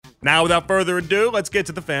Now, without further ado, let's get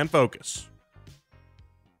to the Fan Focus.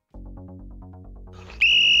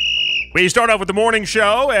 We start off with the morning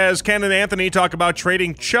show as Ken and Anthony talk about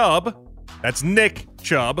trading Chubb, that's Nick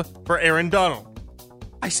Chubb, for Aaron Donald.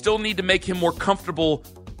 I still need to make him more comfortable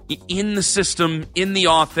in the system, in the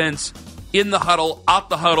offense, in the huddle, out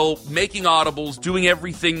the huddle, making audibles, doing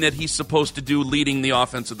everything that he's supposed to do, leading the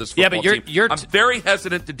offense of this football team. I'm very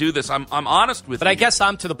hesitant to do this. I'm honest with you. But I guess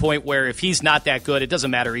I'm to the point where if he's not that good, it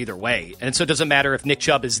doesn't matter either way. And so it doesn't matter if Nick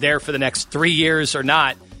Chubb is there for the next 3 years or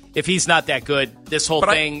not. If he's not that good, this whole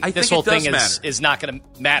thing is not going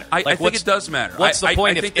to matter. I think it does matter. What's the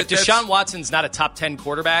point? If Deshaun Watson's not a top 10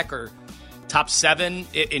 quarterback or top 7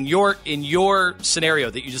 in your scenario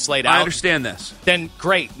that you just laid out, I understand this. Then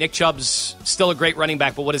great, Nick Chubb's still a great running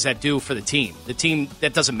back, but what does that do for the team? The team,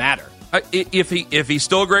 that doesn't matter. If he's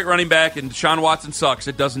still a great running back and Deshaun Watson sucks,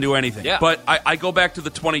 it doesn't do anything. Yeah. But I go back to the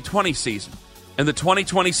 2020 season. In the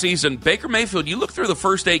 2020 season, Baker Mayfield, you look through the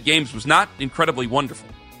first 8 games, was not incredibly wonderful.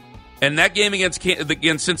 And that game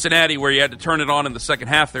against Cincinnati, where you had to turn it on in the second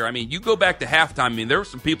half there, I mean, you go back to halftime, I mean, there were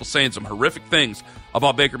some people saying some horrific things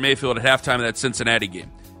about Baker Mayfield at halftime of that Cincinnati game.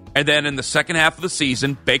 And then in the second half of the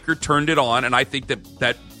season, Baker turned it on, and I think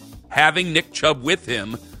that having Nick Chubb with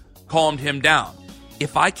him calmed him down.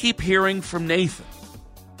 If I keep hearing from Nathan,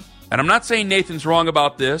 and I'm not saying Nathan's wrong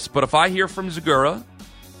about this, but if I hear from Zagura,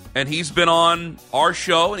 and he's been on our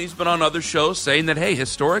show and he's been on other shows saying that, hey,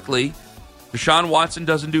 historically, Deshaun Watson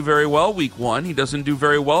doesn't do very well week 1. He doesn't do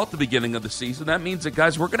very well at the beginning of the season. That means that,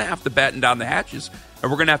 guys, we're going to have to batten down the hatches,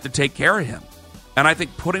 and we're going to have to take care of him. And I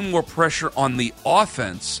think putting more pressure on the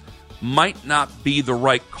offense might not be the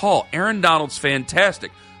right call. Aaron Donald's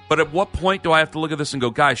fantastic, but at what point do I have to look at this and go,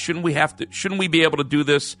 guys, shouldn't we be able to do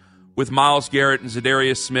this with Myles Garrett and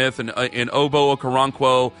Zadarius Smith and Obo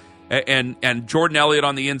Okoronkwo and Jordan Elliott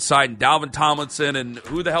on the inside and Dalvin Tomlinson and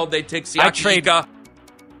who the hell they take? Siaka?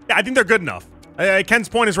 Yeah, I think they're good enough. Ken's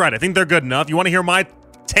point is right. I think they're good enough. You want to hear my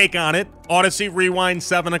take on it? Odyssey Rewind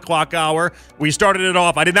 7 o'clock hour. We started it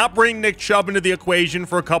off. I did not bring Nick Chubb into the equation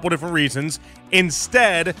for a couple different reasons.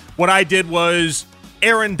 Instead, what I did was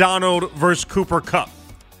Aaron Donald versus Cooper Kupp.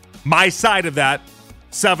 My side of that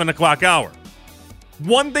 7 o'clock hour.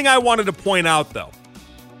 One thing I wanted to point out, though.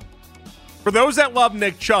 For those that love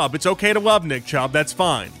Nick Chubb, it's okay to love Nick Chubb. That's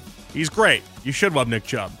fine. He's great. You should love Nick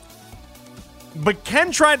Chubb. But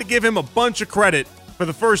Ken tried to give him a bunch of credit for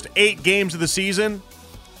the first 8 games of the season.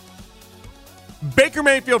 Baker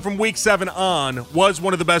Mayfield from week 7 on was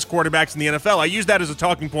one of the best quarterbacks in the NFL. I use that as a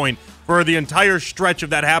talking point for the entire stretch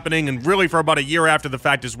of that happening and really for about a year after the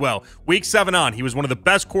fact as well. Week 7 on, he was one of the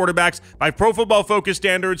best quarterbacks. By Pro Football Focus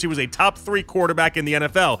standards, he was a top 3 quarterback in the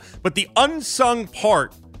NFL. But the unsung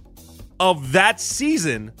part of that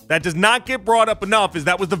season that does not get brought up enough is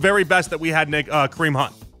that was the very best that we had Kareem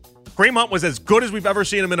Hunt. Kareem Hunt was as good as we've ever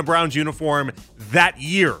seen him in a Browns uniform that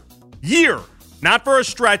year. Not for a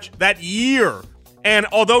stretch, that year. And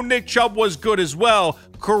although Nick Chubb was good as well,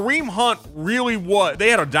 Kareem Hunt really was. They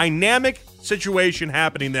had a dynamic situation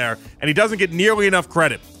happening there, and he doesn't get nearly enough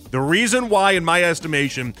credit. The reason why, in my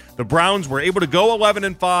estimation, the Browns were able to go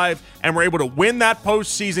 11-5 and were able to win that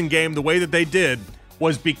postseason game the way that they did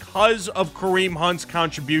was because of Kareem Hunt's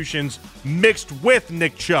contributions mixed with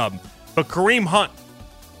Nick Chubb. But Kareem Hunt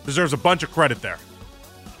deserves a bunch of credit there.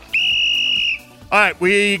 All right,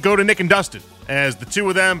 we go to Nick and Dustin, as the two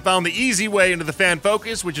of them found the easy way into the Fan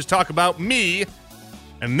Focus, which is talk about me.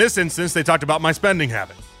 And in this instance, they talked about my spending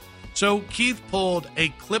habits. So Keith pulled a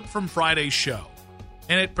clip from Friday's show,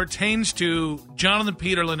 and it pertains to Jonathan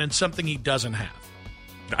Peterlin and something he doesn't have.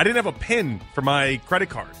 I didn't have a PIN for my credit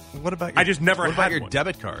card. What about I just never what had about your one.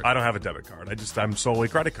 debit card? I don't have a debit card. I'm solely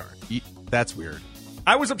credit card. That's weird.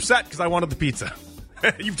 I was upset because I wanted the pizza.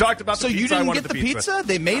 You've talked about the pizza. So you didn't I wanted get the pizza?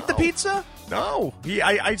 They made the pizza? No.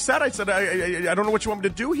 I said I don't know what you want me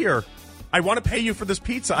to do here. I want to pay you for this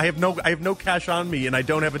pizza. I have no cash on me, and I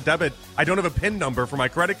don't have a PIN number for my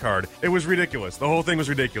credit card. It was ridiculous. The whole thing was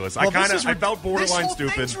ridiculous. Well, I felt borderline this whole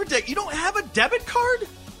stupid. Thing's ridiculous. You don't have a debit card?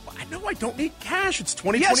 I know I don't need cash. It's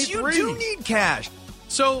 2023. Yes, you do need cash.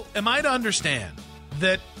 So am I to understand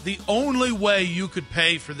that the only way you could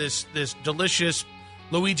pay for this delicious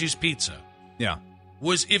Luigi's Pizza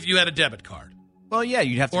was if you had a debit card? Well, yeah,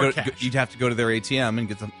 you'd have to go to their ATM and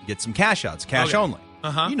get some cash outs, cash only.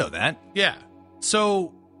 Uh-huh. You know that. Yeah.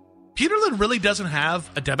 So Peterlin really doesn't have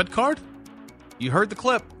a debit card? You heard the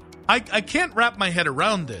clip. I can't wrap my head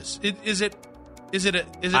around this. Is it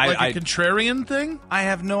like a contrarian thing? I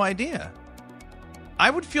have no idea. I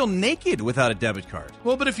would feel naked without a debit card.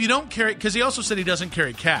 Well, but if you don't carry, because he also said he doesn't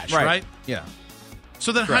carry cash, right? Yeah.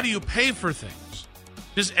 So then how do you pay for things?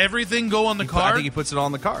 Does everything go on the card? I think he puts it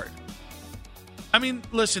on the card. I mean,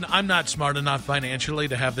 listen, I'm not smart enough financially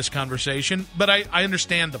to have this conversation, but I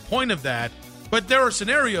understand the point of that. But there are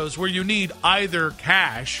scenarios where you need either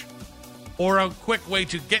cash or a quick way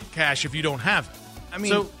to get cash if you don't have it. I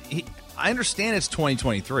mean, I understand it's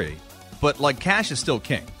 2023, but, like, cash is still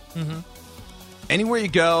king. Mm-hmm. Anywhere you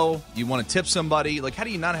go, you want to tip somebody. Like, how do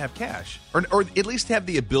you not have cash, or at least have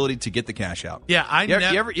the ability to get the cash out? Yeah,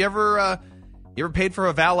 you ever paid for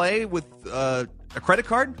a valet with a credit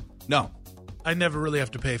card? No, I never really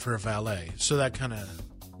have to pay for a valet, so that kind of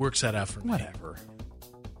works that out for me. Whatever.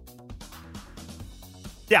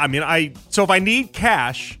 Yeah, I mean, so if I need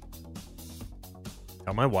cash,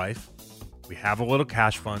 tell my wife we have a little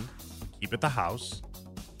cash fund, keep at the house,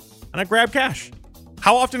 and I grab cash.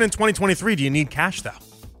 How often in 2023 do you need cash, though?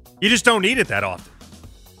 You just don't need it that often.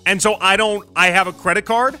 And so I have a credit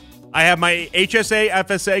card, I have my HSA,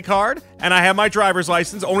 FSA card, and I have my driver's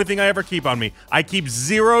license. Only thing I ever keep on me. I keep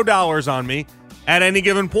 $0 on me at any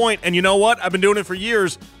given point. And you know what? I've been doing it for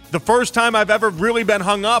years. The first time I've ever really been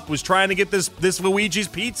hung up was trying to get this Luigi's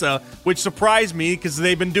Pizza, which surprised me because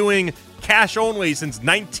they've been doing cash only since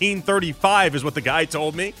 1935 is what the guy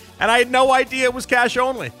told me. And I had no idea it was cash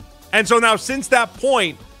only. And so now, since that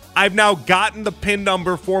point, I've now gotten the PIN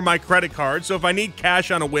number for my credit card. So if I need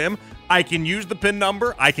cash on a whim, I can use the PIN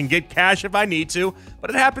number. I can get cash if I need to.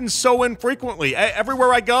 But it happens so infrequently.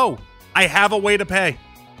 Everywhere I go, I have a way to pay.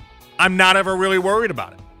 I'm not ever really worried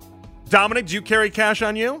about it. Dominic, do you carry cash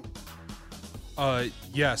on you?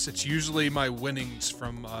 Yes. It's usually my winnings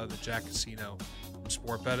from the Jack Casino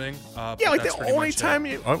sport betting. Yeah, like the only time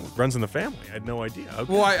you... Oh, it runs in the family. I had no idea.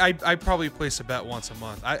 Okay. Well, I probably place a bet once a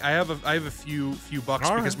month. I have a few bucks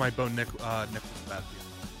all because right. my Bo Nick was a bad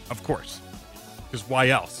deal. Of course. Because why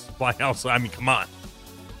else? Why else? I mean, come on.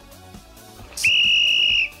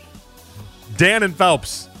 Dan and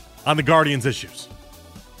Phelps on the Guardians issues.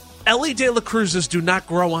 Ellie De La Cruzes do not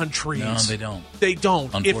grow on trees. No, they don't. They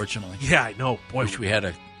don't. Unfortunately. Yeah, I know. Boy, wish we had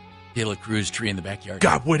a De La Cruz tree in the backyard.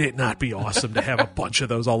 God, would it not be awesome to have a bunch of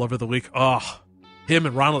those all over the league? Oh, him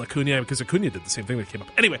and Ronald Acuna, because Acuna did the same thing that came up.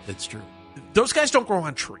 Anyway, that's true. Those guys don't grow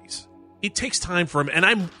on trees. It takes time for him, and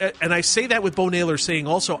I say that with Bo Naylor saying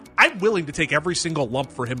also, I'm willing to take every single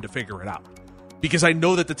lump for him to figure it out because I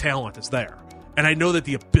know that the talent is there, and I know that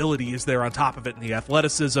the ability is there on top of it, and the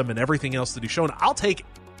athleticism and everything else that he's shown. I'll take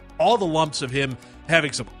all the lumps of him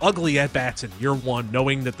having some ugly at-bats in year one,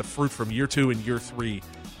 knowing that the fruit from year two and year three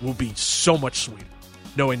will be so much sweeter,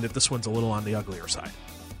 knowing that this one's a little on the uglier side.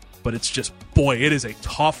 But it's just, boy, it is a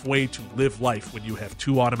tough way to live life when you have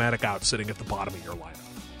two automatic outs sitting at the bottom of your lineup.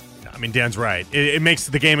 I mean, Dan's right. It makes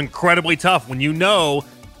the game incredibly tough when you know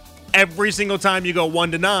every single time you go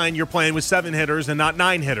 1-9, you're playing with 7 hitters and not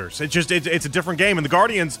 9 hitters. It's a different game. And the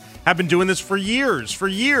Guardians have been doing this for years. For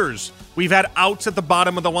years, we've had outs at the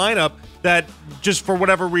bottom of the lineup that just for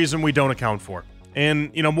whatever reason we don't account for. And,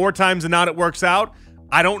 you know, more times than not it works out.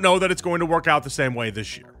 I don't know that it's going to work out the same way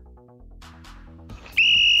this year.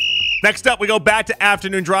 Next up, we go back to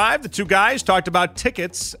Afternoon Drive. The two guys talked about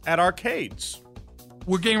tickets at arcades.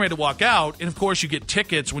 We're getting ready to walk out, and of course you get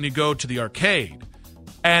tickets when you go to the arcade.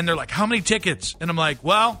 And they're like, how many tickets? And I'm like,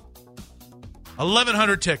 well,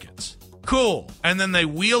 1,100 tickets. Cool. And then they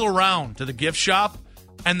wheel around to the gift shop,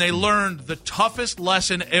 and they learned the toughest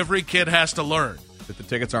lesson every kid has to learn. That the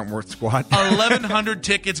tickets aren't worth squat. 1,100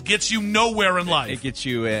 tickets gets you nowhere in life. It gets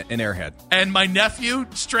you an airhead. And my nephew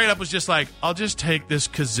straight up was just like, I'll just take this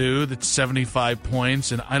kazoo that's 75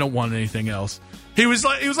 points, and I don't want anything else. He was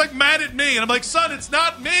like mad at me, and I'm like, son, it's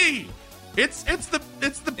not me. It's the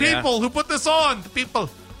people who put this on. The people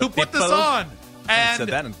who put this on. And I said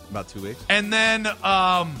that in about 2 weeks. And then,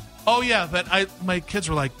 my kids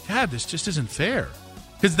were like, Dad, this just isn't fair,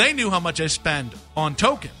 because they knew how much I spend on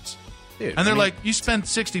tokens. Dude, and they're like, you spend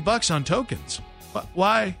 $60 on tokens.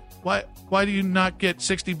 Why do you not get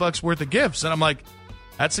 $60 worth of gifts? And I'm like,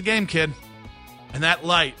 that's the game, kid. And that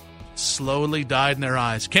light slowly died in their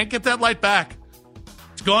eyes. Can't get that light back.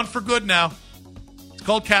 It's gone for good now. It's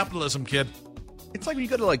called capitalism, kid. It's like when you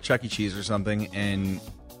go to like Chuck E. Cheese or something and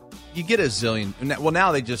you get a zillion. Well,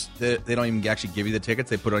 now they don't even actually give you the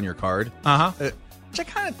tickets. They put it on your card. Which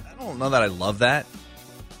I don't know that I love that.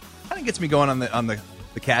 Kind of gets me going on the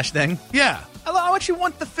cash thing. Yeah. I actually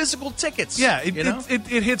want the physical tickets. Yeah,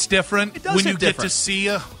 it hits different it does when hit you different. get to see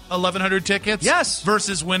 1,100 tickets. Yes.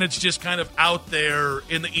 Versus when it's just kind of out there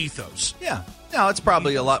in the ethos. Yeah. No, it's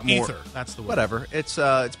probably a lot more. Ether, that's the word. Whatever. It's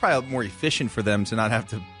probably more efficient for them to not have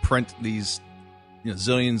to print these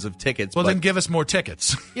zillions of tickets. Well, then give us more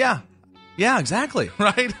tickets. Yeah. Yeah, exactly.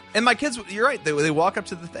 Right? And my kids, you're right. They walk up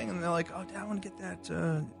to the thing and they're like, "Oh, Dad, I want to get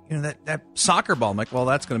that that soccer ball." I'm like, "Well,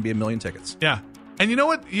 that's going to be 1 million tickets." Yeah. And you know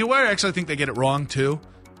what? I actually think they get it wrong too,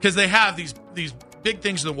 because they have these big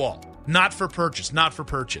things in the wall, not for purchase.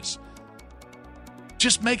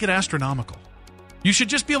 Just make it astronomical. You should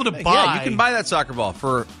just be able to buy. Yeah, you can buy that soccer ball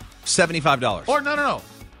for $75. Or no.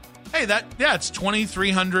 Hey, it's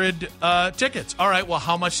 2,300 tickets. All right, well,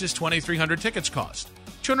 how much does 2,300 tickets cost?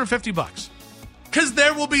 $250. Because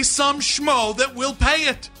there will be some schmo that will pay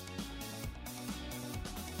it.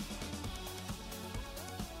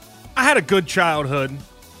 I had a good childhood.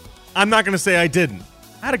 I'm not going to say I didn't.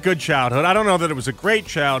 I had a good childhood. I don't know that it was a great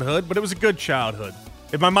childhood, but it was a good childhood.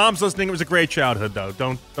 If my mom's listening, it was a great childhood, though.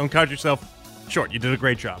 Don't cut yourself short. You did a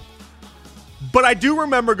great job. But I do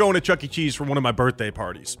remember going to Chuck E. Cheese for one of my birthday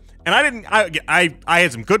parties. And I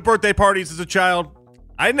had some good birthday parties as a child.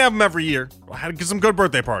 I didn't have them every year. I had some good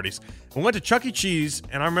birthday parties. I went to Chuck E. Cheese,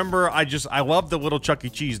 and I remember I loved the little Chuck E.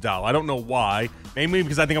 Cheese doll. I don't know why. Mainly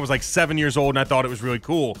because I think I was like 7 years old, and I thought it was really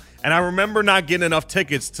cool. And I remember not getting enough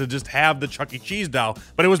tickets to just have the Chuck E. Cheese doll.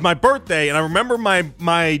 But it was my birthday, and I remember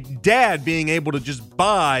my dad being able to just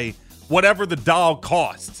buy whatever the doll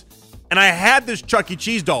cost. And I had this Chuck E.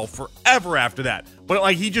 Cheese doll forever after that. But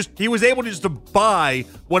like he was able just to buy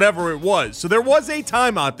whatever it was. So there was a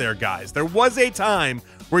time out there, guys. There was a time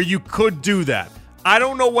where you could do that. I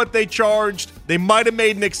don't know what they charged. They might have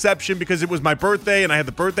made an exception because it was my birthday and I had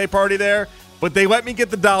the birthday party there. But they let me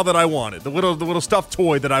get the doll that I wanted, the little stuffed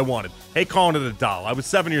toy that I wanted. Hey, calling it a doll. I was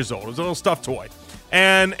 7 years old. It was a little stuffed toy.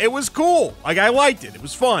 And it was cool. Like, I liked it. It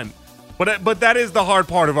was fun. But that is the hard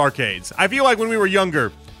part of arcades. I feel like when we were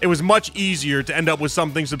younger, it was much easier to end up with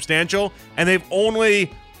something substantial, and they've only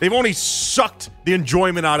sucked the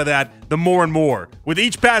enjoyment out of that the more and more. With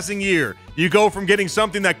each passing year, you go from getting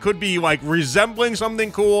something that could be like resembling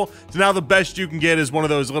something cool to now the best you can get is one of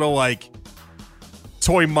those little like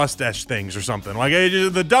toy mustache things or something. Like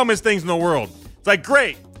the dumbest things in the world. It's like,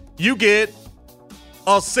 great, you get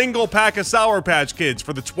a single pack of Sour Patch Kids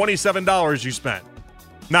for the $27 you spent.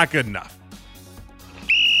 Not good enough.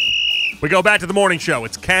 We go back to the morning show.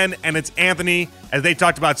 It's Ken and it's Anthony as they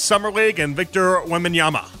talked about Summer League and Victor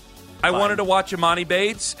Wembanyama. I wanted to watch Imani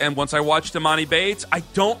Bates, and once I watched Imani Bates, I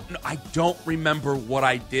don't remember what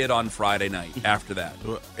I did on Friday night after that.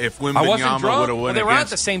 If Wembanyama would have won they were at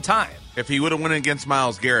the same time. If he would have won against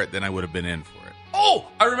Myles Garrett, then I would have been in for it. Oh,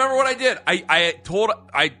 I remember what I did. I told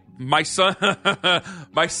my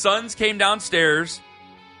sons came downstairs,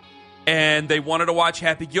 and they wanted to watch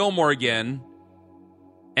Happy Gilmore again.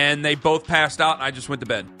 And they both passed out, and I just went to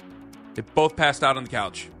bed. They both passed out on the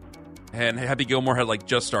couch. And Happy Gilmore had,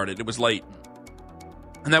 just started. It was late.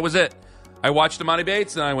 And that was it. I watched Imani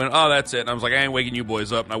Bates, and I went, oh, that's it. And I was like, I ain't waking you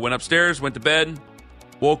boys up. And I went upstairs, went to bed,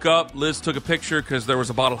 woke up. Liz took a picture because there was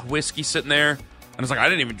a bottle of whiskey sitting there. And I was like, I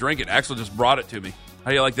didn't even drink it. Axel just brought it to me.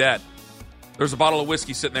 How do you like that? There's a bottle of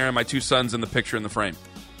whiskey sitting there, and my two sons in the picture in the frame.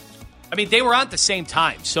 I mean, they were on at the same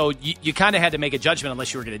time, so you kind of had to make a judgment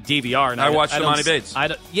unless you were going to DVR. And I watched Imani Bates.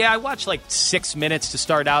 I watched 6 minutes to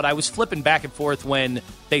start out. I was flipping back and forth when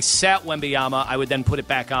they sat Wembanyama. I would then put it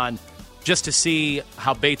back on just to see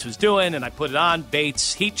how Bates was doing, and I put it on.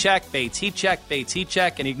 Bates heat check, Bates heat check, Bates heat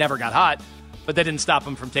check, and he never got hot, but that didn't stop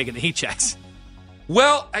him from taking the heat checks.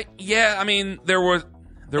 Well, there was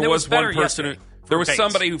one person who... There was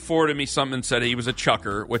somebody who forwarded me something and said he was a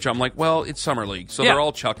chucker, which I'm like, well, it's Summer League, so they're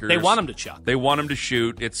all chuckers. They want him to chuck. They want him to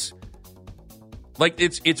shoot. It's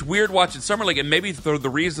weird watching Summer League, and maybe the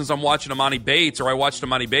reasons I'm watching Imani Bates, or I watched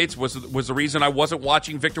Imani Bates, was the reason I wasn't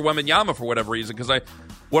watching Victor Wembanyama for whatever reason, because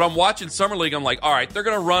when I'm watching Summer League, I'm like, all right, they're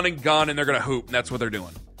going to run and gun, and they're going to hoop, and that's what they're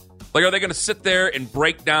doing. Like, are they going to sit there and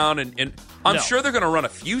break down? And I'm sure they're going to run a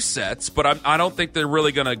few sets, but I don't think they're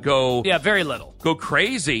really going to go... Yeah, very little. Go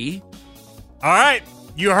crazy. All right,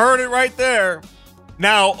 you heard it right there.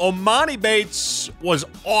 Now, Imani Bates was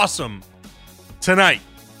awesome tonight.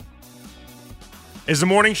 Is the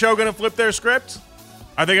morning show going to flip their script?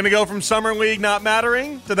 Are they going to go from Summer League not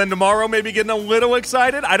mattering to then tomorrow maybe getting a little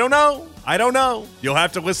excited? I don't know. You'll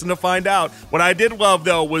have to listen to find out. What I did love,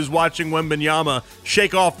 though, was watching Wembanyama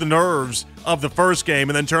shake off the nerves of the first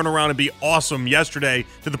game and then turn around and be awesome yesterday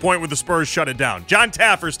to the point where the Spurs shut it down. John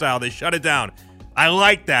Taffer style, they shut it down. I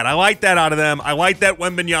like that. I like that out of them. I like that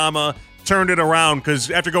Wembanyama turned it around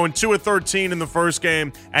because after going 2 of 13 in the first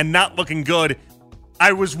game and not looking good,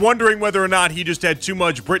 I was wondering whether or not he just had too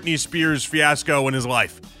much Britney Spears fiasco in his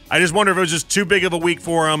life. I just wonder if it was just too big of a week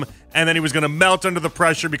for him and then he was going to melt under the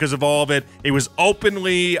pressure because of all of it. He was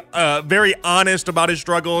openly very honest about his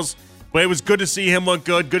struggles. But it was good to see him look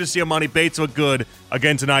good. Good to see Amani Bates look good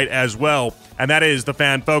again tonight as well. And that is the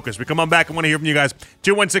Fan Focus. We come on back and want to hear from you guys.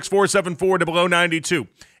 216-474-0092.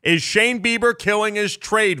 Is Shane Bieber killing his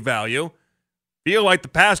trade value? Feel like the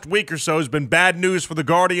past week or so has been bad news for the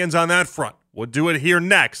Guardians on that front. We'll do it here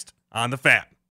next on The Fan.